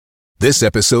This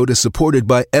episode is supported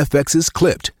by FX's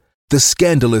Clipped, the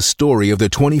scandalous story of the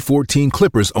 2014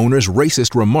 Clippers owner's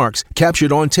racist remarks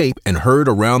captured on tape and heard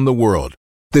around the world.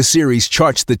 The series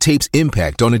charts the tape's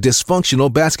impact on a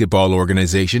dysfunctional basketball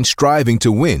organization striving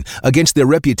to win against their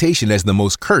reputation as the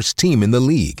most cursed team in the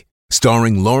league.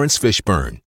 Starring Lawrence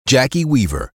Fishburne, Jackie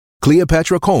Weaver,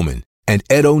 Cleopatra Coleman, and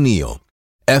Ed O'Neill.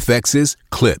 FX's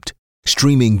Clipped,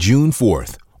 streaming June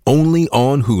 4th, only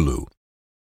on Hulu.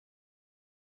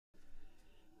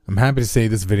 I'm happy to say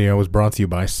this video was brought to you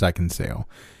by Second Sale.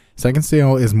 Second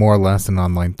Sale is more or less an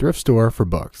online thrift store for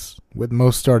books, with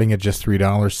most starting at just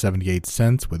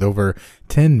 $3.78. With over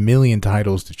 10 million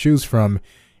titles to choose from,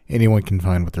 anyone can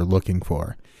find what they're looking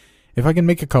for. If I can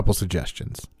make a couple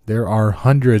suggestions, there are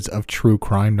hundreds of true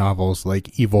crime novels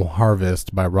like Evil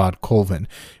Harvest by Rod Colvin,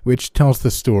 which tells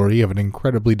the story of an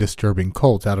incredibly disturbing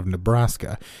cult out of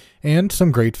Nebraska, and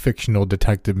some great fictional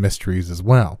detective mysteries as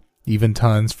well. Even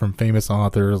tons from famous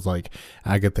authors like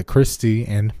Agatha Christie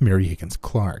and Mary Higgins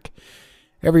Clark.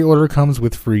 Every order comes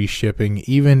with free shipping,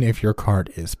 even if your cart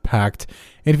is packed.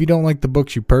 And if you don't like the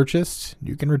books you purchased,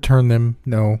 you can return them,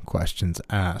 no questions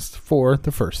asked, for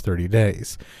the first 30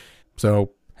 days. So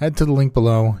head to the link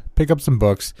below, pick up some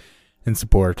books, and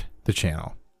support the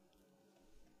channel.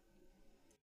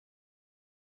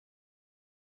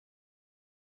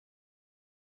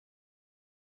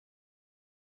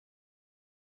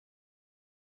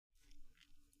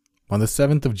 On the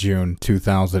 7th of June,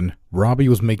 2000, Robbie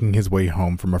was making his way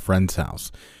home from a friend's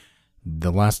house.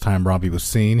 The last time Robbie was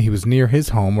seen, he was near his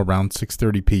home around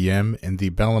 6:30 p.m. in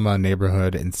the Belima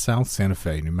neighborhood in South Santa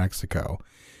Fe, New Mexico.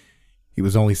 He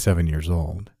was only 7 years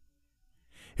old.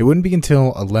 It wouldn't be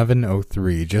until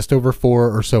 11:03, just over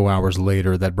 4 or so hours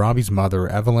later, that Robbie's mother,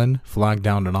 Evelyn, flagged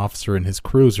down an officer in his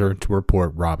cruiser to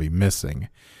report Robbie missing.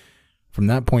 From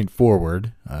that point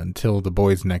forward, until the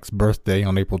boy's next birthday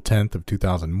on April 10th of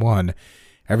 2001,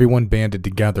 everyone banded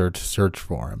together to search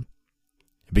for him.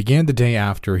 It began the day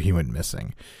after he went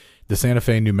missing. The Santa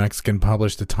Fe New Mexican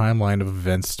published a timeline of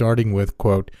events starting with,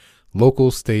 quote,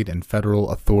 local, state, and federal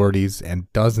authorities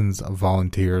and dozens of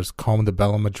volunteers combed the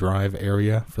Belima Drive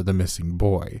area for the missing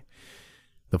boy.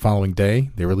 The following day,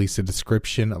 they released a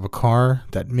description of a car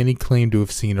that many claimed to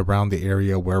have seen around the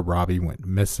area where Robbie went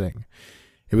missing.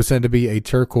 It was said to be a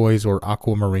turquoise or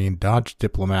aquamarine Dodge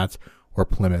Diplomat or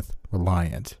Plymouth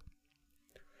Reliant.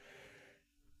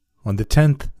 On the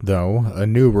 10th, though, a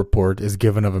new report is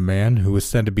given of a man who is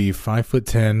said to be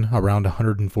 5'10", around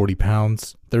 140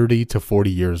 pounds, 30 to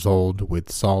 40 years old, with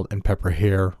salt and pepper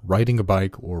hair, riding a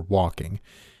bike or walking.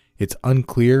 It's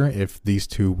unclear if these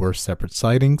two were separate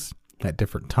sightings at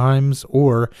different times,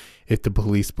 or if the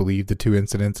police believe the two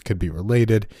incidents could be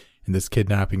related, and this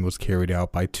kidnapping was carried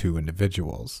out by two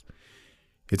individuals.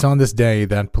 It's on this day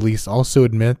that police also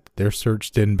admit their search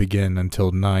didn't begin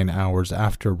until 9 hours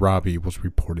after Robbie was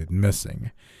reported missing.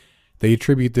 They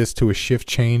attribute this to a shift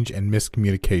change and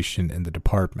miscommunication in the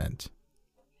department.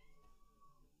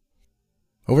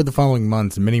 Over the following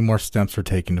months, many more steps were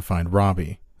taken to find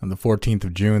Robbie. On the 14th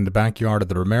of June, the backyard of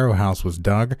the Romero house was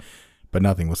dug, but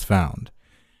nothing was found.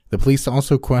 The police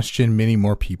also questioned many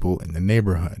more people in the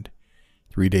neighborhood.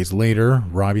 3 days later,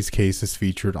 Robbie's case is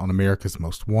featured on America's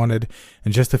Most Wanted,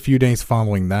 and just a few days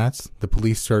following that, the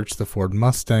police searched the Ford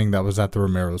Mustang that was at the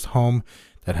Romero's home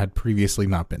that had previously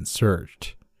not been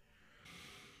searched.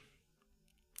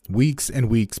 Weeks and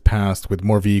weeks passed with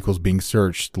more vehicles being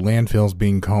searched, landfills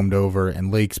being combed over,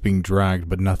 and lakes being dragged,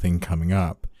 but nothing coming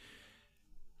up.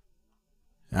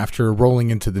 After rolling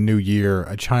into the new year,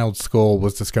 a child's skull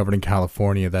was discovered in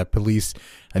California that police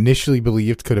initially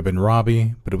believed could have been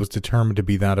Robbie, but it was determined to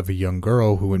be that of a young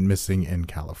girl who went missing in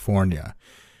California.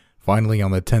 Finally,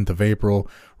 on the 10th of April,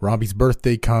 Robbie's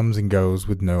birthday comes and goes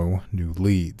with no new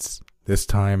leads. This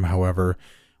time, however,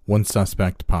 one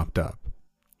suspect popped up: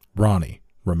 Ronnie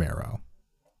Romero.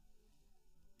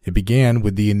 It began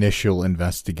with the initial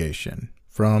investigation.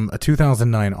 From a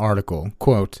 2009 article,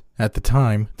 quote, at the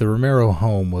time, the Romero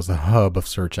home was a hub of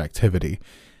search activity.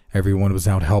 Everyone was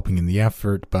out helping in the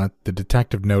effort, but the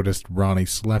detective noticed Ronnie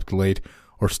slept late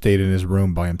or stayed in his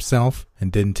room by himself and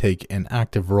didn't take an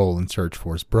active role in search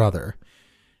for his brother.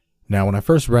 Now, when I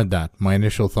first read that, my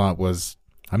initial thought was,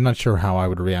 I'm not sure how I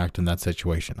would react in that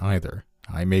situation either.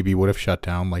 I maybe would have shut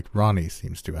down like Ronnie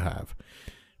seems to have.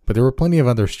 But there were plenty of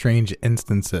other strange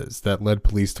instances that led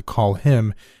police to call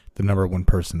him the number one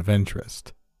person of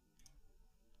interest.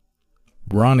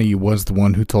 Ronnie was the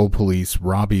one who told police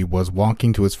Robbie was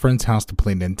walking to his friend's house to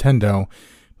play Nintendo,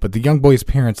 but the young boy's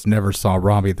parents never saw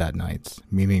Robbie that night,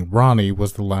 meaning Ronnie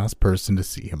was the last person to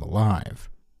see him alive.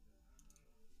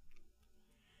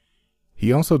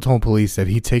 He also told police that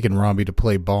he'd taken Robbie to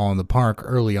play ball in the park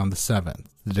early on the 7th,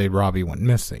 the day Robbie went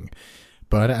missing.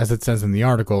 But as it says in the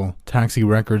article, taxi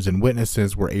records and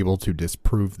witnesses were able to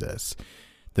disprove this.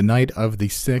 The night of the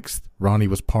 6th, Ronnie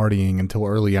was partying until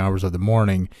early hours of the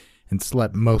morning and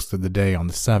slept most of the day on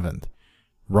the 7th.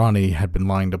 Ronnie had been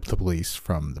lying to the police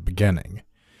from the beginning.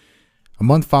 A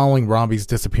month following Robbie's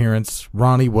disappearance,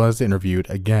 Ronnie was interviewed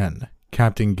again.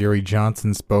 Captain Gary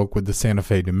Johnson spoke with the Santa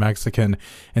Fe New Mexican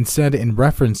and said in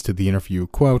reference to the interview,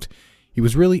 quote, "He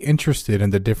was really interested in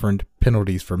the different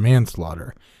penalties for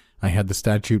manslaughter. I had the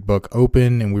statute book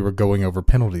open and we were going over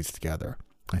penalties together.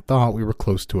 I thought we were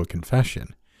close to a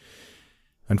confession."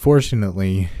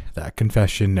 Unfortunately, that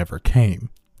confession never came,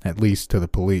 at least to the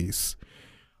police.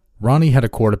 Ronnie had a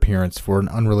court appearance for an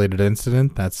unrelated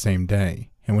incident that same day,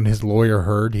 and when his lawyer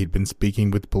heard he'd been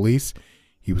speaking with police,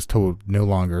 he was told no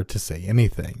longer to say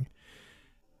anything.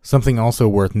 Something also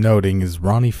worth noting is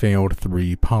Ronnie failed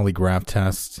 3 polygraph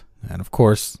tests, and of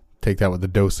course, take that with a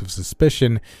dose of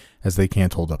suspicion, as they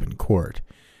can't hold up in court.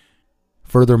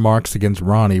 Further marks against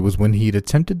Ronnie was when he'd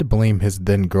attempted to blame his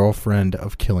then-girlfriend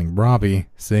of killing Robbie,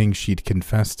 saying she'd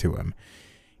confessed to him.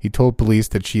 He told police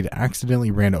that she'd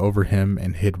accidentally ran over him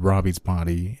and hid Robbie's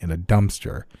body in a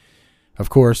dumpster.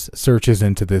 Of course, searches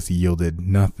into this yielded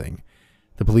nothing.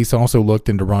 The police also looked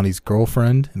into Ronnie's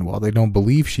girlfriend, and while they don't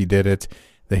believe she did it,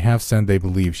 they have said they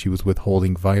believe she was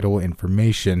withholding vital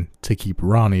information to keep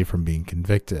Ronnie from being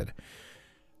convicted.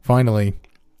 Finally,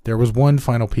 there was one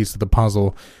final piece of the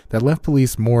puzzle that left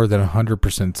police more than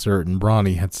 100% certain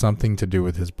Ronnie had something to do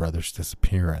with his brother's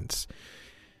disappearance.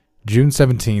 June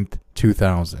 17th,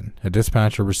 2000, a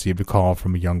dispatcher received a call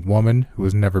from a young woman who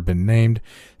has never been named,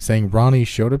 saying Ronnie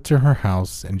showed up to her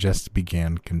house and just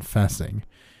began confessing.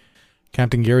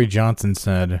 Captain Gary Johnson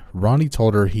said, "Ronnie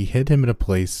told her he hid him in a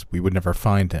place we would never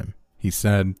find him. He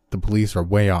said, 'The police are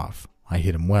way off. I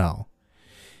hid him well.'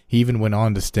 He even went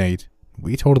on to state,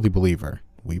 'We totally believe her.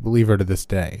 We believe her to this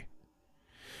day.'"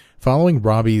 Following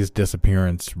Robbie's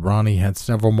disappearance, Ronnie had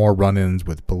several more run-ins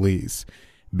with police.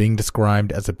 Being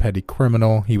described as a petty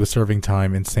criminal, he was serving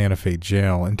time in Santa Fe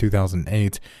jail in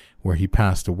 2008, where he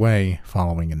passed away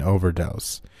following an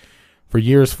overdose. For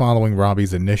years following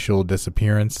Robbie's initial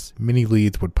disappearance, many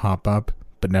leads would pop up,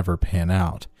 but never pan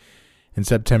out. In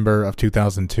September of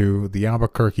 2002, the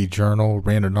Albuquerque Journal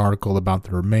ran an article about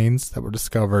the remains that were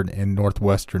discovered in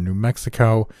northwestern New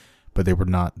Mexico, but they were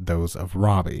not those of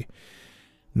Robbie.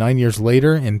 9 years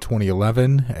later, in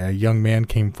 2011, a young man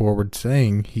came forward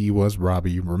saying he was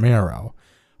Robbie Romero.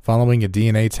 Following a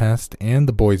DNA test and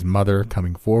the boy's mother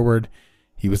coming forward,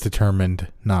 he was determined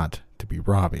not to be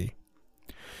Robbie.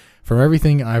 From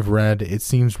everything I've read, it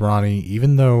seems Ronnie,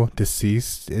 even though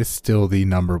deceased, is still the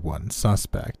number one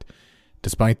suspect.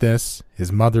 Despite this,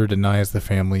 his mother denies the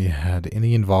family had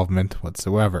any involvement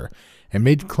whatsoever, and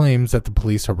made claims that the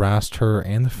police harassed her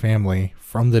and the family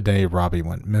from the day Robbie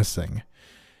went missing.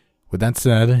 With that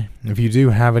said, if you do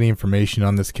have any information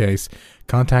on this case,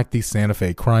 contact the Santa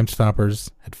Fe Crime Stoppers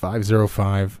at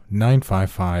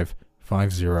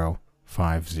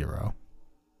 505-955-5050.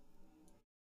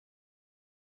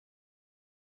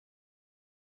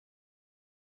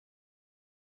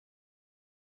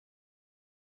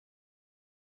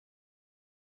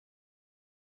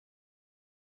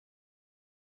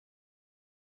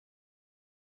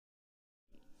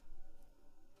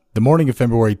 The morning of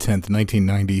February 10th,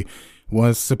 1990,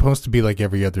 was supposed to be like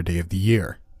every other day of the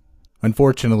year.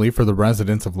 Unfortunately for the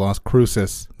residents of Las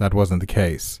Cruces, that wasn't the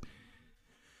case.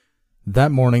 That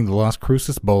morning, the Las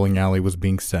Cruces bowling alley was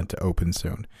being set to open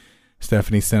soon.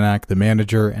 Stephanie Sinak, the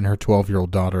manager, and her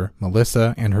 12-year-old daughter,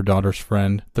 Melissa, and her daughter's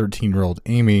friend, 13-year-old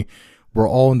Amy, were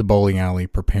all in the bowling alley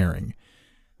preparing.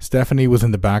 Stephanie was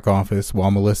in the back office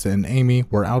while Melissa and Amy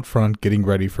were out front getting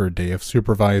ready for a day of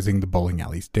supervising the bowling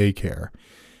alley's daycare.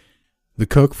 The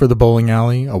cook for the bowling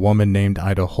alley, a woman named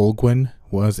Ida Holguin,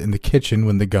 was in the kitchen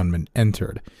when the gunman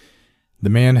entered. The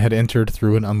man had entered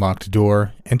through an unlocked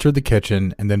door, entered the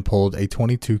kitchen, and then pulled a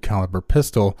 .22 caliber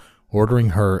pistol,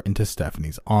 ordering her into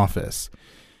Stephanie's office.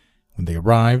 When they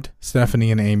arrived, Stephanie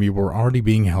and Amy were already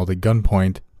being held at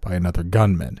gunpoint by another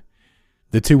gunman.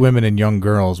 The two women and young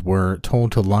girls were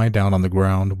told to lie down on the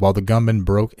ground while the gunman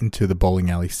broke into the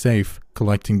bowling alley safe,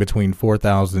 collecting between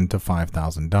 $4,000 to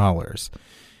 $5,000.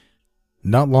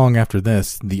 Not long after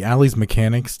this, the alley's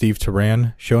mechanic, Steve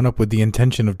Turan, showed up with the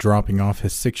intention of dropping off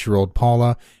his 6-year-old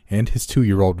Paula and his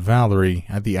 2-year-old Valerie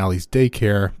at the alley's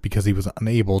daycare because he was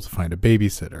unable to find a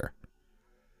babysitter.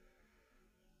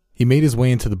 He made his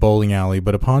way into the bowling alley,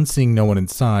 but upon seeing no one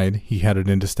inside, he headed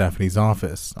into Stephanie's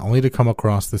office, only to come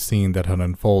across the scene that had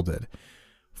unfolded.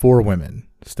 4 women,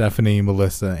 Stephanie,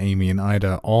 Melissa, Amy, and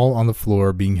Ida, all on the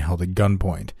floor being held at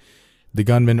gunpoint. The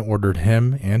gunman ordered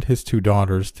him and his 2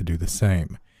 daughters to do the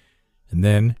same. And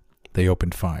then they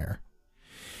opened fire.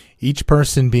 Each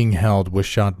person being held was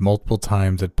shot multiple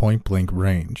times at point-blank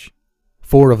range.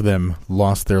 4 of them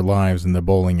lost their lives in the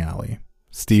bowling alley.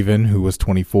 Stephen, who was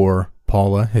 24,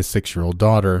 Paula, his 6-year-old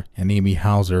daughter, and Amy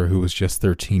Hauser, who was just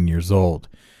 13 years old.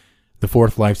 The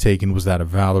 4th life taken was that of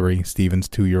Valerie, Stephen's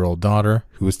 2-year-old daughter,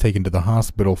 who was taken to the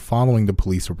hospital following the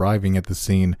police arriving at the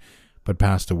scene, but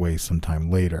passed away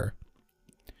sometime later.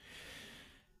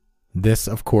 This,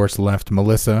 of course, left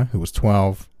Melissa, who was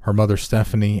 12, her mother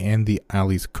Stephanie, and the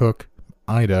alley's cook,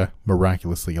 Ida,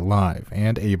 miraculously alive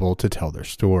and able to tell their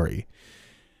story.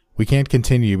 We can't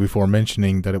continue before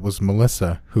mentioning that it was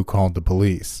Melissa who called the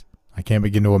police. I can't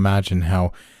begin to imagine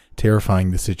how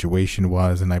terrifying the situation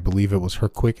was, and I believe it was her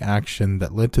quick action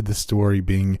that led to the story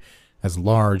being as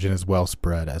large and as well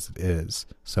spread as it is.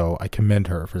 So I commend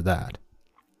her for that.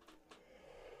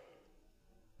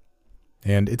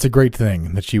 And it's a great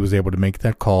thing that she was able to make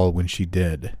that call when she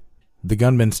did. The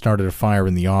gunman started a fire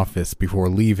in the office before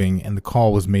leaving, and the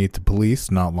call was made to police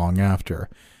not long after.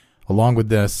 Along with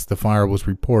this, the fire was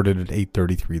reported at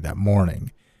 8:33 that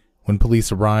morning. When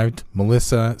police arrived,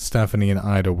 Melissa, Stephanie, and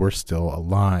Ida were still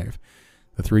alive.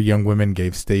 The 3 young women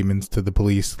gave statements to the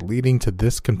police, leading to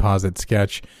this composite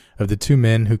sketch of the 2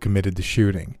 men who committed the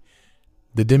shooting.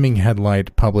 The dimming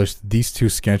headlight published these 2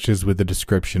 sketches with a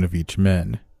description of each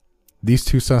man. These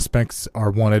 2 suspects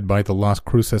are wanted by the Las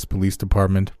Cruces Police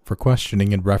Department for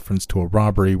questioning in reference to a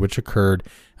robbery which occurred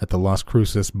at the Las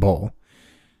Cruces Bowl.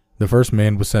 The first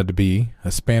man was said to be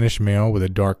a Spanish male with a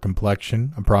dark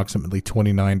complexion, approximately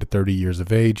 29 to 30 years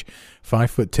of age, 5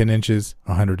 foot 10 inches,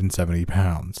 170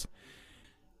 pounds.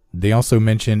 They also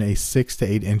mention a 6 to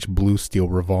 8 inch blue steel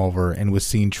revolver and was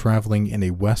seen traveling in a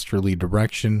westerly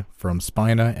direction from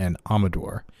Spina and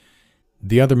Amador.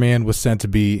 The other man was said to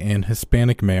be an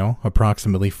Hispanic male,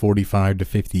 approximately 45 to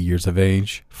 50 years of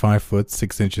age, 5 foot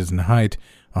 6 inches in height,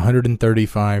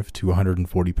 135 to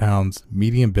 140 pounds,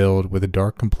 medium build with a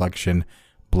dark complexion,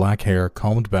 black hair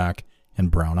combed back,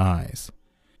 and brown eyes.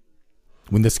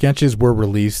 When the sketches were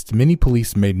released, many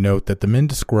police made note that the men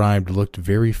described looked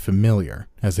very familiar,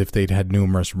 as if they'd had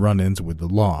numerous run-ins with the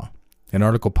law. An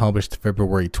article published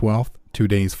February 12th, 2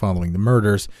 days following the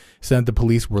murders, said the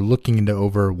police were looking into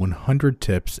over 100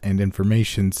 tips and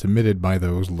information submitted by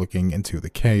those looking into the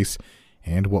case,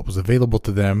 and what was available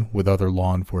to them with other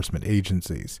law enforcement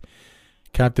agencies.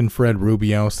 Captain Fred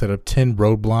Rubio set up 10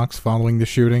 roadblocks following the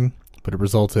shooting, but it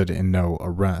resulted in no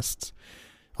arrests.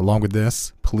 Along with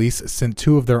this, police sent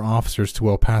 2 of their officers to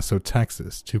El Paso,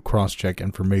 Texas, to cross-check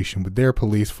information with their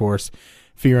police force,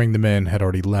 fearing the men had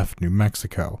already left New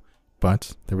Mexico.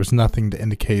 But there was nothing to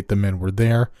indicate the men were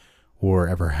there or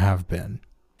ever have been.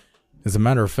 As a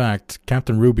matter of fact,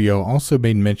 Captain Rubio also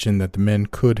made mention that the men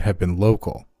could have been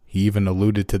local. He even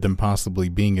alluded to them possibly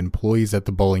being employees at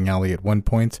the bowling alley at one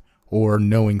point or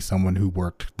knowing someone who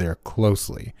worked there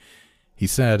closely. He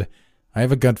said, "I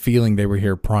have a gut feeling they were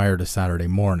here prior to Saturday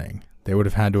morning. They would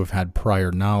have had to have had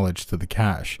prior knowledge to the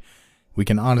cache. We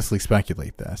can honestly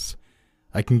speculate this.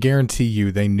 I can guarantee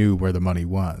you they knew where the money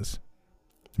was."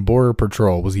 Border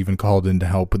Patrol was even called in to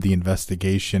help with the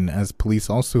investigation, as police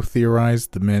also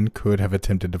theorized the men could have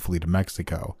attempted to flee to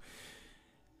Mexico.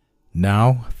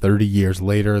 Now, 30 years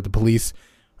later, the police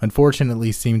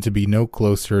unfortunately seem to be no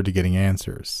closer to getting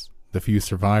answers. The few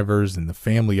survivors and the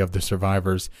family of the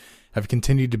survivors have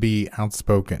continued to be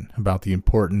outspoken about the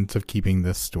importance of keeping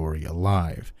this story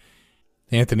alive.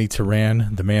 Anthony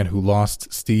Turan, the man who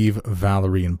lost Steve,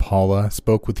 Valerie, and Paula,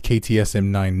 spoke with KTSM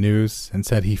 9 News and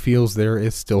said he feels there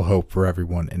is still hope for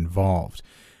everyone involved.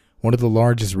 One of the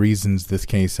largest reasons this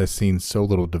case has seen so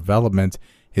little development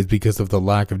is because of the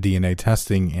lack of DNA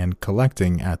testing and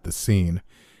collecting at the scene.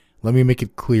 Let me make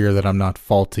it clear that I'm not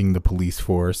faulting the police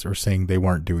force or saying they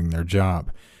weren't doing their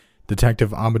job.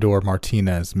 Detective Amador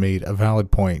Martinez made a valid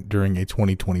point during a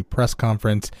 2020 press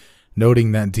conference,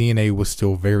 noting that DNA was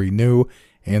still very new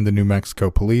and the New Mexico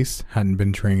police hadn't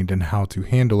been trained in how to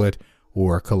handle it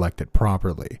or collect it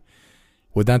properly.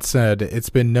 With that said, it's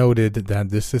been noted that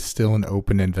this is still an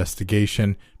open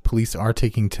investigation. Police are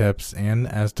taking tips and,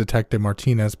 as Detective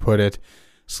Martinez put it,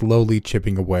 slowly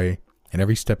chipping away, and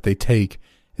every step they take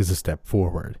is a step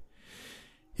forward.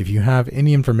 If you have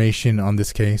any information on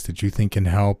this case that you think can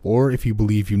help, or if you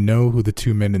believe you know who the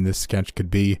 2 men in this sketch could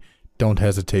be, don't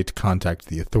hesitate to contact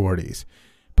the authorities.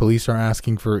 Police are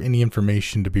asking for any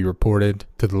information to be reported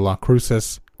to the Las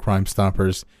Cruces Crime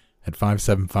Stoppers at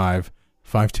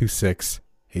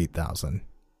 575-526-8000.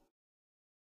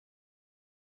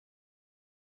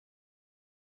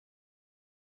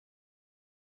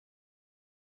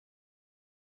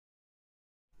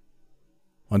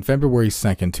 On February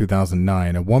 2nd,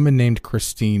 2009, a woman named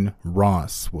Christine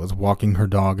Ross was walking her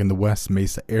dog in the West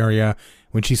Mesa area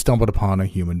when she stumbled upon a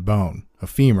human bone, a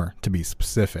femur to be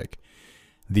specific.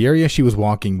 The area she was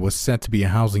walking was set to be a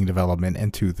housing development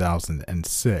in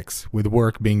 2006, with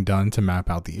work being done to map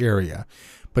out the area.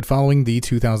 But following the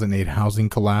 2008 housing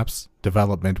collapse,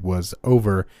 development was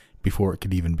over before it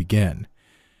could even begin.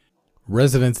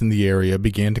 Residents in the area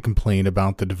began to complain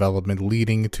about the development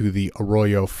leading to the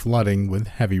arroyo flooding with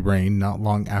heavy rain not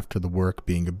long after the work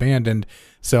being abandoned,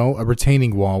 so a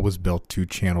retaining wall was built to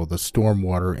channel the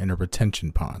stormwater in a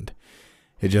retention pond.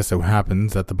 It just so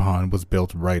happens that the pond was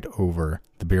built right over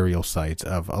the burial sites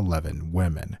of 11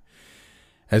 women.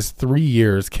 As 3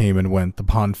 years came and went, the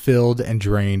pond filled and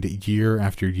drained year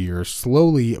after year,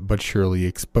 slowly but surely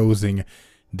exposing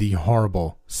the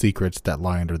horrible secrets that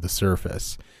lie under the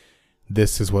surface.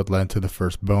 This is what led to the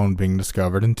first bone being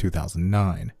discovered in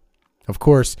 2009. Of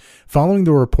course, following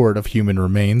the report of human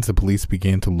remains, the police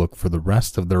began to look for the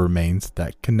rest of the remains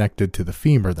that connected to the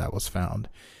femur that was found.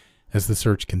 As the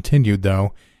search continued,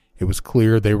 though, it was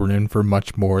clear they were in for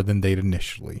much more than they'd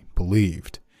initially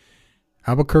believed.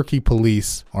 Albuquerque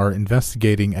police are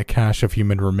investigating a cache of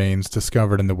human remains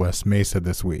discovered in the West Mesa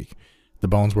this week. The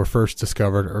bones were first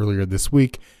discovered earlier this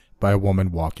week by a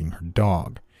woman walking her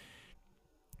dog.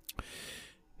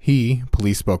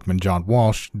 Police spokesman John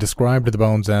Walsh, described the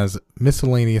bones as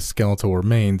miscellaneous skeletal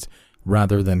remains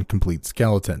rather than complete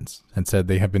skeletons, and said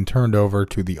they have been turned over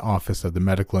to the Office of the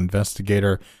Medical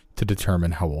Investigator to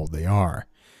determine how old they are.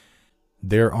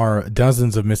 There are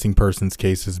dozens of missing persons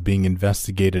cases being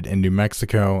investigated in New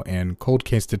Mexico, and cold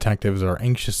case detectives are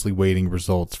anxiously waiting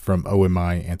results from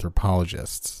OMI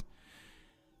anthropologists.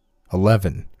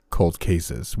 11 cold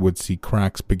cases would see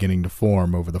cracks beginning to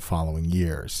form over the following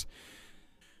years.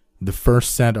 The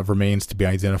first set of remains to be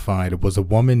identified was a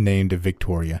woman named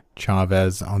Victoria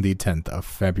Chavez on the 10th of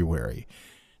February.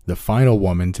 The final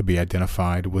woman to be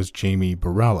identified was Jamie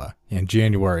Barella in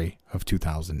January of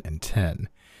 2010.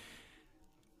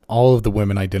 All of the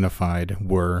women identified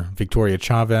were Victoria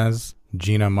Chavez,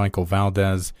 Gina Michael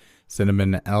Valdez,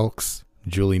 Cinnamon Elks,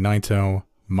 Julie Naito,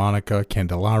 Monica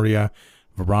Candelaria,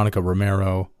 Veronica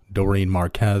Romero, Doreen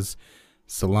Marquez,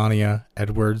 Selania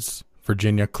Edwards,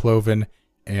 Virginia Cloven,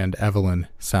 and Evelyn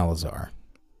Salazar.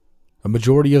 A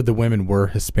majority of the women were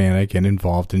Hispanic and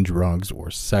involved in drugs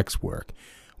or sex work.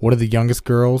 One of the youngest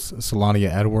girls,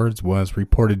 Selania Edwards, was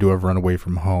reported to have run away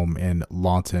from home in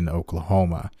Lawton,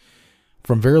 Oklahoma.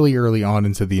 From very early on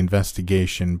into the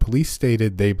investigation, police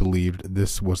stated they believed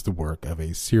this was the work of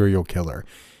a serial killer,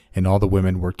 and all the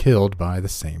women were killed by the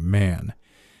same man.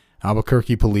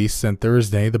 Albuquerque police said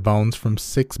Thursday the bones from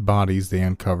 6 bodies they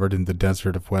uncovered in the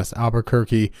desert of West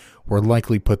Albuquerque were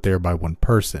likely put there by one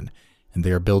person, and they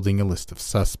are building a list of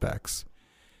suspects.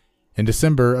 In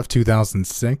December of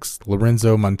 2006,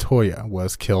 Lorenzo Montoya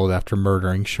was killed after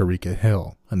murdering Sharika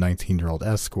Hill, a 19-year-old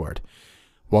escort.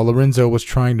 While Lorenzo was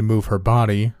trying to move her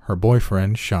body, her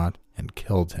boyfriend shot and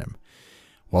killed him.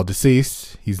 While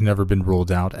deceased, he's never been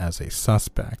ruled out as a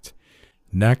suspect.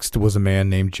 Next was a man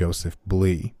named Joseph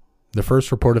Blee. The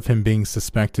first report of him being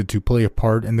suspected to play a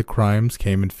part in the crimes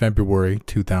came in February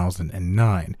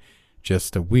 2009,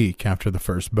 just a week after the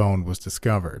first bone was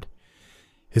discovered.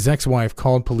 His ex-wife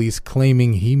called police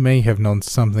claiming he may have known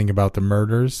something about the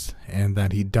murders and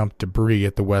that he dumped debris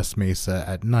at the West Mesa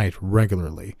at night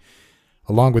regularly.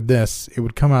 Along with this, it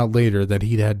would come out later that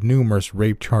he'd had numerous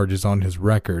rape charges on his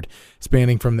record,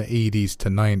 spanning from the 80s to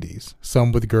 90s,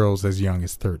 some with girls as young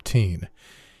as 13.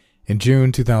 In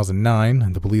June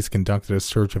 2009, the police conducted a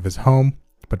search of his home,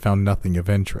 but found nothing of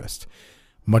interest.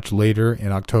 Much later,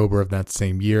 in October of that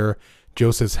same year,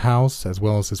 Joseph's house, as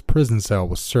well as his prison cell,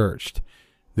 was searched.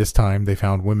 This time, they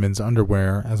found women's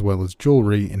underwear, as well as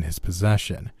jewelry in his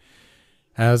possession.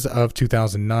 As of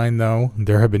 2009, though,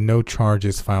 there have been no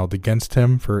charges filed against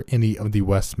him for any of the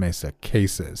West Mesa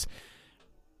cases.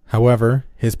 However,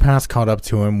 his past caught up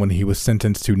to him when he was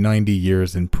sentenced to 90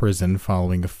 years in prison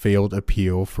following a failed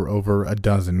appeal for over a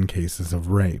dozen cases of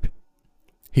rape.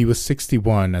 He was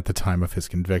 61 at the time of his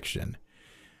conviction.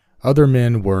 Other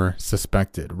men were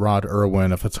suspected: Rod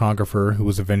Irwin, a photographer who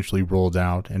was eventually ruled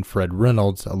out, and Fred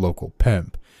Reynolds, a local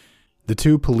pimp. The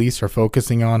two police are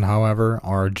focusing on, however,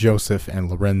 are Joseph and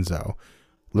Lorenzo.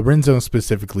 Lorenzo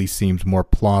specifically seems more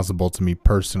plausible to me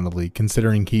personally,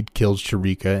 considering he'd killed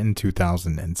Sharika in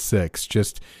 2006,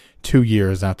 just 2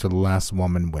 years after the last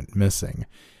woman went missing.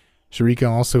 Sharika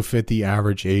also fit the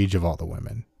average age of all the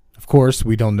women. Of course,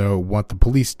 we don't know what the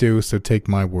police do, so take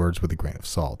my words with a grain of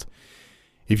salt.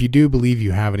 If you do believe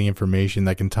you have any information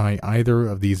that can tie either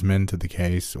of these men to the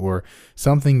case, or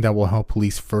something that will help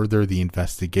police further the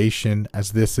investigation,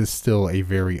 as this is still a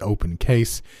very open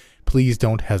case, please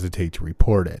don't hesitate to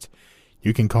report it.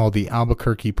 You can call the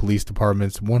Albuquerque Police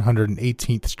Department's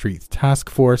 118th Street Task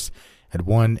Force at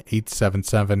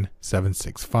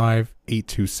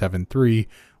 1-877-765-8273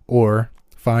 or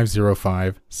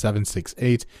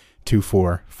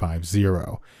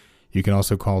 505-768-2450. You can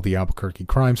also call the Albuquerque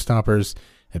Crime Stoppers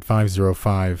at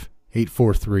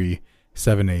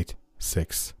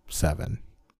 505-843-7867.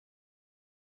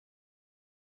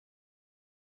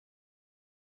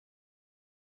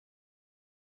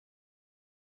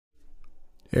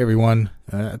 Hey everyone,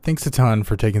 thanks a ton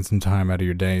for taking some time out of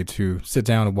your day to sit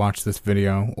down and watch this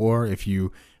video, or if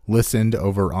you listened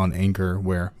over on Anchor,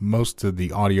 where most of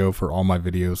the audio for all my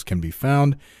videos can be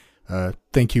found,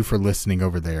 thank you for listening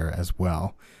over there as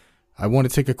well. I want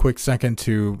to take a quick second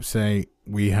to say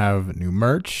we have new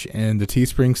merch in the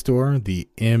Teespring store, the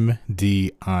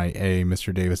MDIA,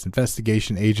 Mr. Davis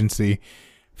Investigation Agency.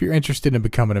 If you're interested in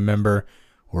becoming a member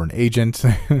or an agent,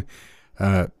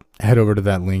 head over to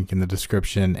that link in the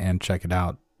description and check it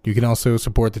out. You can also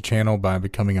support the channel by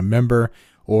becoming a member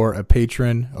or a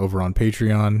patron over on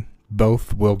Patreon.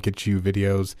 Both will get you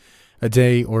videos a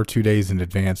day or 2 days in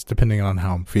advance, depending on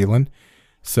how I'm feeling.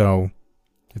 So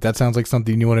if that sounds like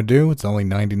something you want to do, it's only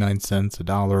 99 cents,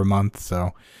 $1 a month.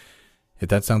 So if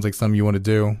that sounds like something you want to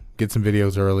do, get some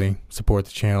videos early, support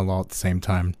the channel all at the same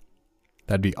time.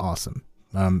 That'd be awesome.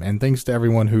 And thanks to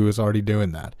everyone who is already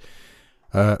doing that.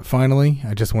 Finally,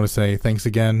 I just want to say thanks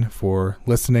again for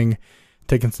listening,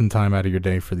 taking some time out of your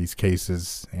day for these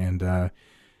cases. And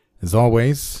as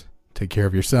always, take care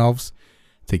of yourselves,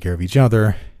 take care of each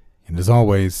other, and as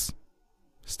always,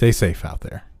 stay safe out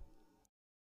there.